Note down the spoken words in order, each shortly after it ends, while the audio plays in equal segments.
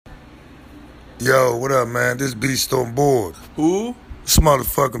Yo, what up, man? This Beast on board. Who? This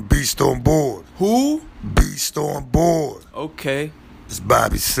motherfucking Beast on board. Who? Beast on board. Okay. It's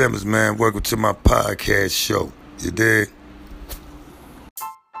Bobby Simmons, man. Welcome to my podcast show. You dig?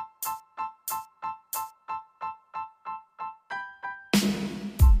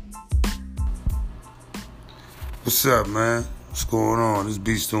 What's up, man? What's going on? This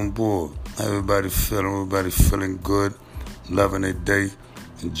Beast on board. Everybody feeling good, loving their day,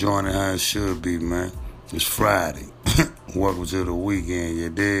 enjoying it how it should be, man. It's Friday. Welcome to the weekend, you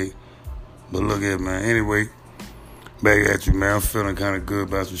dig? But look at it, man. Anyway, back at you, man. I'm feeling kind of good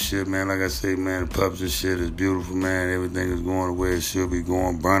about some shit, man. Like I say, man, the pups and shit is beautiful, man. Everything is going the way it should be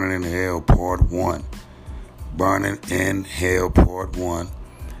going. Burning in Hell Part 1. Burning in Hell Part 1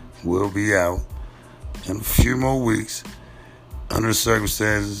 will be out in a few more weeks. Under the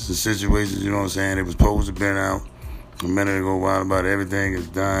circumstances and situations, you know what I'm saying? It was supposed to have been out a minute ago, a while about everything is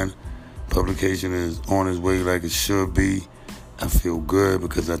done. Publication is on its way like it should be. I feel good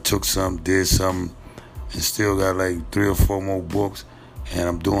because I took something, did something, and still got like 3 or 4 more books, and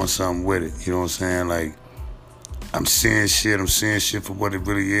I'm doing something with it. You know what I'm saying? Like, I'm seeing shit for what it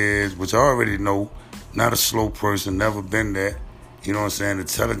really is, which I already know. Not a slow person, never been that. You know what I'm saying?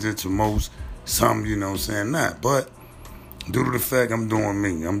 Intelligent to most, some, you know what I'm saying, not. But due to the fact I'm doing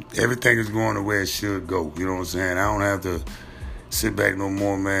me, everything is going the way it should go. You know what I'm saying? I don't have to sit back no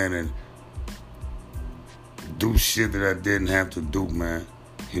more, man, and do shit that I didn't have to do, man.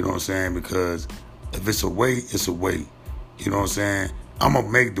 You know what I'm saying? Because if it's a way, it's a way. You know what I'm saying? I'm going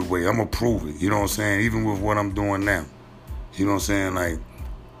to make the way. I'm going to prove it. You know what I'm saying? Even with what I'm doing now. You know what I'm saying? Like,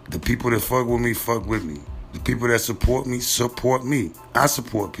 the people that fuck with me, fuck with me. The people that support me, support me. I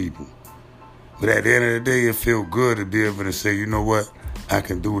support people. But at the end of the day, it feels good to be able to say, you know what? I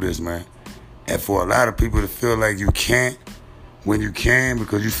can do this, man. And for a lot of people to feel like you can't, when you can,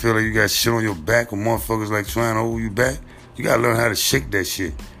 because you feel like you got shit on your back or motherfuckers like trying to hold you back, you got to learn how to shake that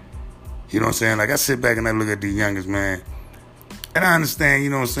shit. You know what I'm saying? Like, I sit back and I look at these youngest, man, and I understand, you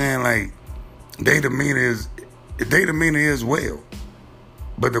know what I'm saying? Like, their demeanor is well.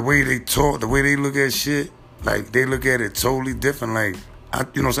 But the way they talk, the way they look at shit, like, they look at it totally different. Like,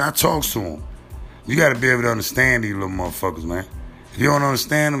 you know what I'm saying? I talk to them. You got to be able to understand these little motherfuckers, man. If you don't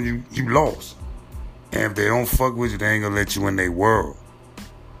understand them, you lost. And if they don't fuck with you, they ain't gonna let you in their world.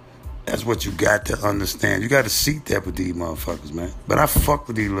 That's what you got to understand. You got to seek that with these motherfuckers, man. But I fuck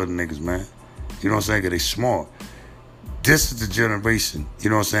with these little niggas, man. You know what I'm saying? Because they smart. This is the generation.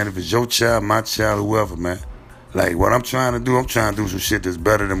 You know what I'm saying? If it's your child, my child, whoever, man. Like, what I'm trying to do some shit that's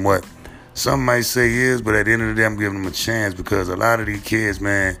better than what some might say is, but at the end of the day, I'm giving them a chance because a lot of these kids,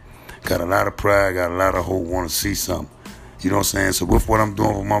 man, got a lot of pride, got a lot of hope, want to see something. You know what I'm saying? So with what I'm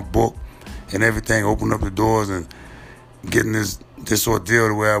doing with my book and everything, open up the doors and getting this ordeal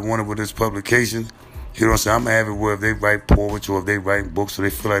the way I wanted with this publication, you know what I'm saying? I'm going to have it where if they write poetry or if they write books or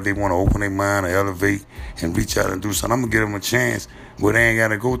they feel like they want to open their mind or elevate and reach out and do something, I'm going to give them a chance where they ain't got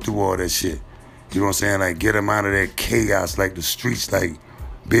to go through all that shit. You know what I'm saying? Like, get them out of that chaos, like the streets, like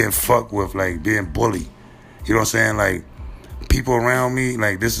being fucked with, like being bullied. You know what I'm saying? Like, people around me,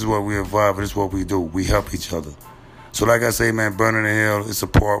 like, this is what we evolve, this is what we do. We help each other. So like I say, man, Burning in Hell, it's a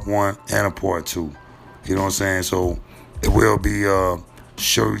part 1 and a part 2. You know what I'm saying? So it will be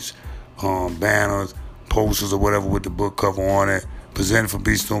shirts, banners, posters or whatever with the book cover on it, presented for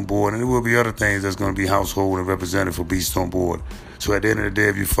Beast on Board. And there will be other things that's going to be household and represented for Beast on Board. So at the end of the day,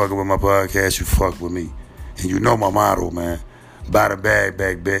 if you fucking with my podcast, you fuck with me. And you know my motto, man. Buy the bag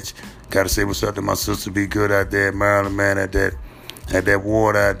back, bitch. Got to say what's up to my sister. Be good out there, Maryland, man, at that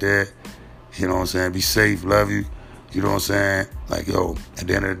ward out there. You know what I'm saying? Be safe. Love you. You know what I'm saying? Like, yo, at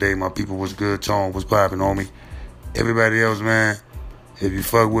the end of the day, my people was good. Tone was popping on me. Everybody else, man, if you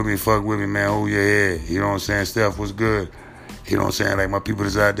fuck with me, man, hold your head. You know what I'm saying? Steph was good. You know what I'm saying? Like, my people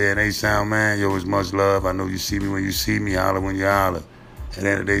that's out there in A-Sound, man, yo, it's much love. I know you see me when you see me, holler when you holler. At the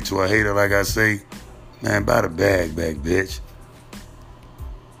end of the day, to a hater, like I say, man, buy the bag back, bitch.